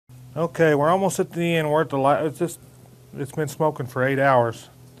Okay, we're almost at the end. We're at the it's been smoking for 8 hours.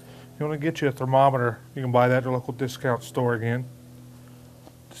 You want to get you a thermometer, you can buy that at your local discount store again.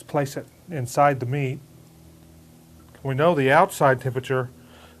 Just place it inside the meat. We know the outside temperature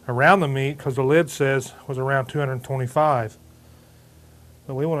around the meat because the lid says was around 225.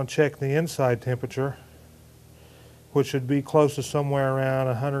 But we want to check the inside temperature, which should be close to somewhere around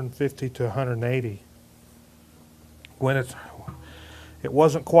 150 to 180. It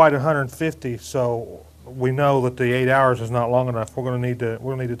wasn't quite 150, so we know that the 8 hours is not long enough. We're going to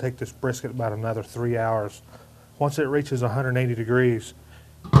need to take this brisket about another 3 hours. Once it reaches 180 degrees,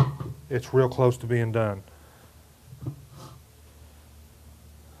 it's real close to being done.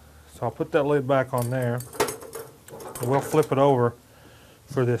 So I'll put that lid back on there, and we'll flip it over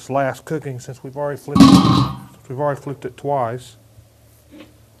for this last cooking since we've already flipped it twice.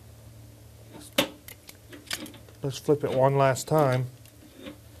 Let's flip it one last time.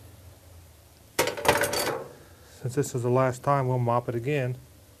 Since this is the last time, we'll mop it again.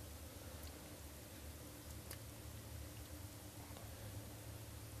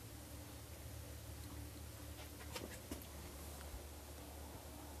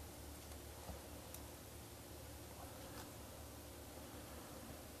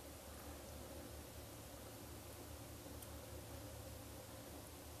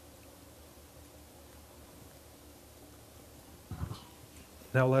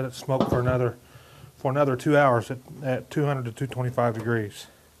 Now let it smoke for another 2 hours at 200 to 225 degrees.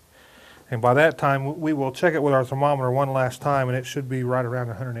 And by that time, we will check it with our thermometer one last time, and it should be right around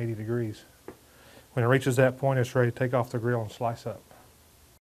 180 degrees. When it reaches that point, it's ready to take off the grill and slice up.